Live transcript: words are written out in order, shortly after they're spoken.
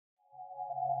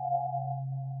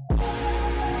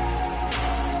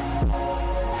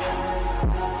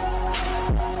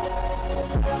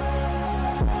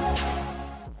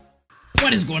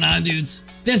What is going on, dudes?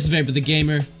 This is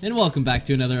VaporTheGamer, and welcome back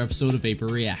to another episode of Vapor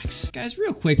Reacts. Guys,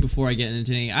 real quick before I get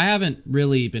into anything, I haven't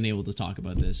really been able to talk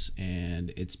about this,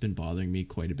 and it's been bothering me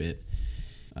quite a bit.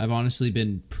 I've honestly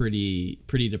been pretty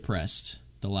depressed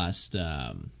the last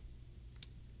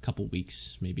couple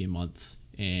weeks, maybe a month.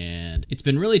 And it's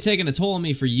been really taking a toll on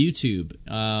me for YouTube.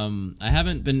 I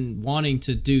haven't been wanting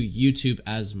to do YouTube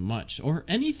as much, or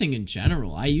anything in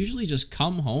general. I usually just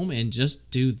come home and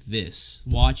just do this.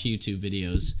 Watch YouTube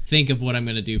videos, think of what I'm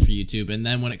gonna do for YouTube, and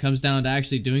then when it comes down to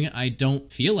actually doing it, I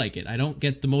don't feel like it. I don't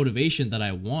get the motivation that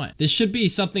I want. This should be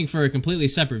something for a completely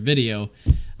separate video.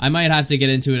 I might have to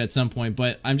get into it at some point,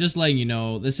 but I'm just letting you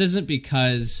know, this isn't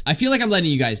because I feel like I'm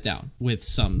letting you guys down with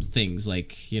some things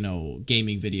like, you know,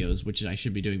 gaming videos, which I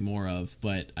should be doing more of,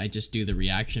 but I just do the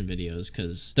reaction videos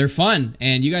because they're fun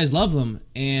and you guys love them,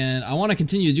 and I want to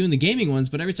continue doing the gaming ones,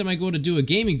 but every time I go to do a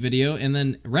gaming video and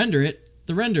then render it,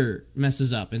 the render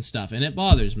messes up and stuff, and it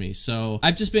bothers me. So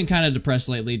I've just been kind of depressed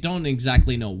lately. Don't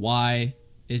exactly know why.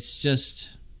 It's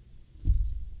just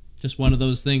one of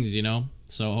those things, you know?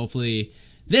 So hopefully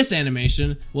this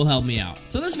animation will help me out.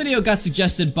 So this video got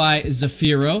suggested by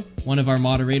Zafiro, one of our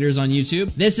moderators on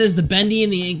YouTube. This is the Bendy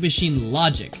and the Ink Machine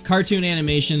Logic cartoon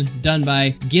animation done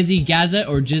by Gizzy Gazza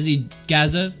or Gizzy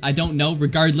Gazza. I don't know.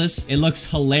 Regardless, it looks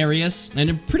hilarious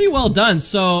and pretty well done.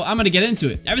 So I'm gonna get into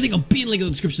it. Everything will be in the link in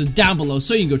the description down below,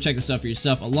 so you can go check this out for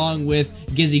yourself, along with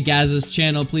Gizzy Gazza's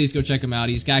channel. Please go check him out.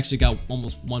 He's actually got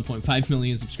almost 1.5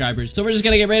 million subscribers. So we're just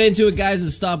gonna get right into it, guys,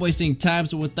 and stop wasting time.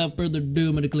 So without further ado,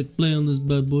 I'm gonna click play on this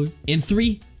bad boy. In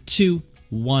 3, 2,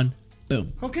 1,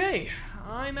 boom. Okay,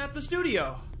 I'm at the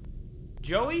studio.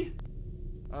 Joey?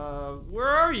 Where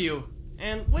are you?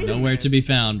 And wait a minute. Nowhere to be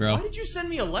found, bro. Why did you send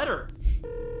me a letter?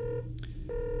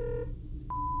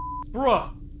 Bruh,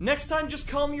 next time just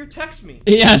call me or text me.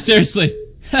 Yeah, seriously.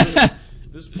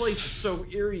 This place is so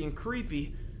eerie and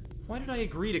creepy. Why did I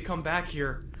agree to come back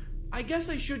here? I guess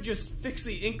I should just fix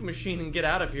the ink machine and get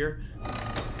out of here.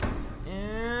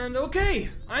 And okay,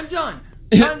 I'm done.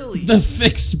 Time to leave. The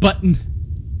fixed button.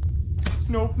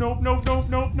 Nope, nope, nope, nope,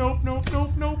 nope, nope, nope,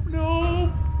 nope, nope,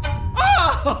 nope.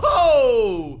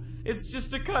 Oh! It's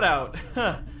just a cutout.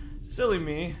 Silly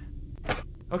me.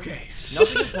 Okay,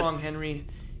 nothing's wrong, Henry.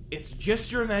 It's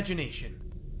just your imagination.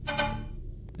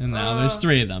 And now there's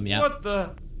 3 of them, yeah. What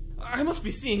the? I must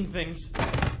be seeing things.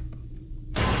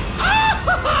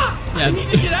 Ah! Yeah. I need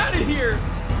to get out of here!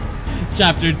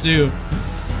 Chapter 2.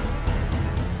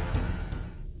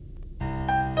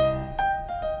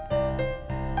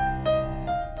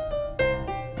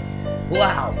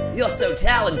 Wow, you're so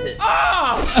talented.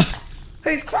 Ah!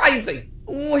 He's crazy.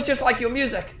 Oh, he's just like your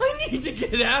music. I need to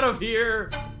get out of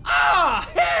here. Ah!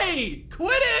 Hey!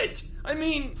 Quit it! I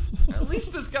mean, at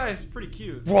least this guy is pretty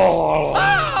cute.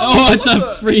 Ah! Oh, what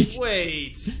the freak?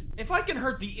 Wait. If I can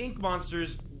hurt the ink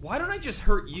monsters, why don't I just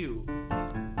hurt you?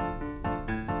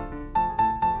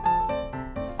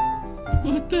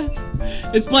 What the?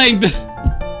 It's playing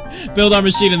Build Our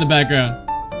Machine in the background.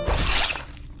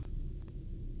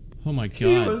 Oh my god.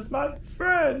 He was my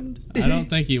friend. I don't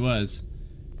think he was.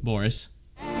 Boris.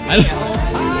 I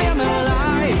am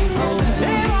alive.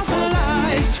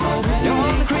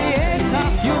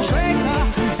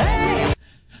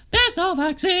 There's no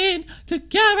vaccine to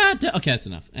guarantee. Okay, that's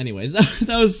enough. Anyways,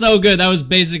 that was so good. That was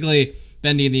basically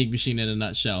Bendy and the Ink Machine in a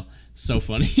nutshell. So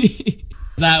funny.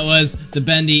 That was the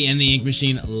Bendy and the Ink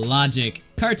Machine Logic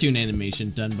cartoon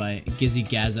animation done by Gizzy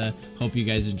Gazza. Hope you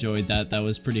guys enjoyed that. That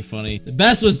was pretty funny. The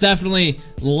best was definitely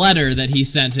the letter that he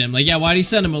sent him. Like, yeah, why'd he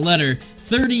send him a letter?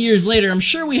 30 years later, I'm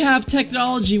sure we have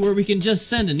technology where we can just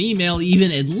send an email,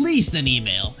 even at least an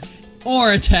email,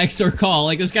 or a text or call.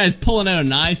 Like, this guy's pulling out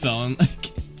an iPhone. Like,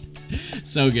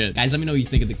 so good. Guys, let me know what you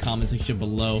think in the comment section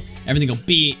below. Everything will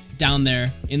be down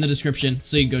there in the description,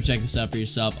 so you can go check this out for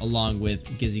yourself, along with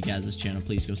Gizzy Gazza's channel.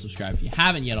 Please go subscribe if you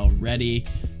haven't yet already.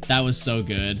 That was so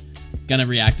good. Gonna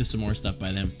react to some more stuff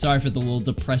by them. Sorry for the little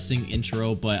depressing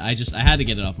intro, but I had to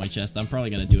get it off my chest. I'm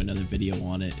probably gonna do another video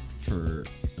on it for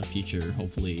a future.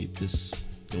 Hopefully this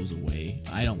goes away.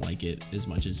 I don't like it as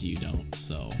much as you don't,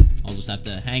 so I'll just have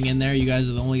to hang in there. You guys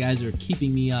are the only guys that are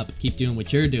keeping me up. Keep doing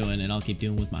what you're doing, and I'll keep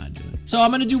doing what I'm doing. So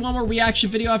I'm gonna do one more reaction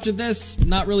video after this.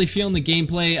 Not really feeling the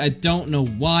gameplay. I don't know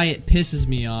why it pisses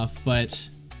me off, but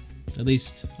at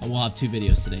least I will have 2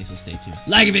 videos today, so stay tuned.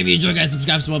 Like it if you enjoy, guys.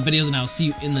 Subscribe for more videos, and I'll see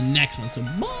you in the next one. So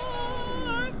bye!